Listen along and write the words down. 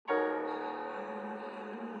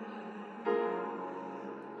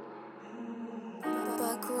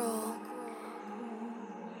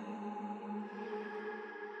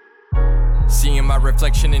my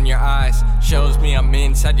reflection in your eyes shows me I'm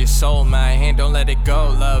inside your soul. My hand, don't let it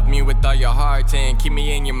go. Love me with all your heart and keep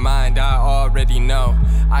me in your mind. I already know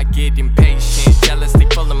I get impatient, jealously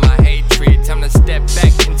full of my hatred. Time to step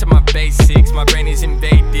back into my basics. My brain is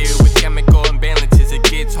invaded with chemical imbalances. It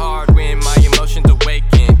gets hard when my emotions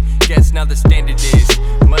awaken. Guess now the standard is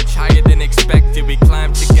much higher than expected. We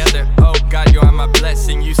climb together, oh God, you are my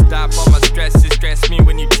blessing. You stop all my stresses, stress me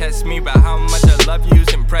when you test me. But how much I love you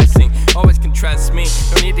is impressing. Always can trust me,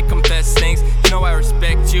 no need to confess things. You know I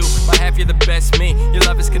respect you, why have you the best me? Your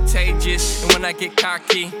love is contagious, and when I get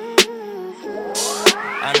cocky,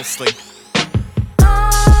 honestly, but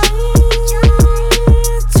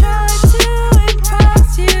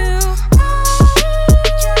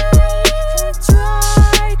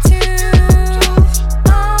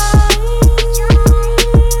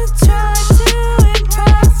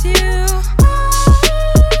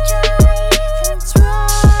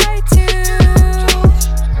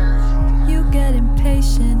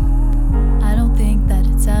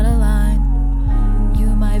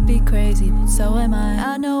so am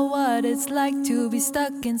I. I know what it's like to be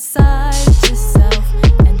stuck inside yourself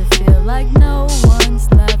and to feel like no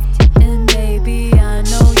one's left. And baby, I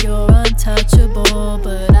know you're untouchable,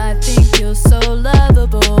 but I think you're so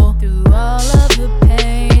lovable through all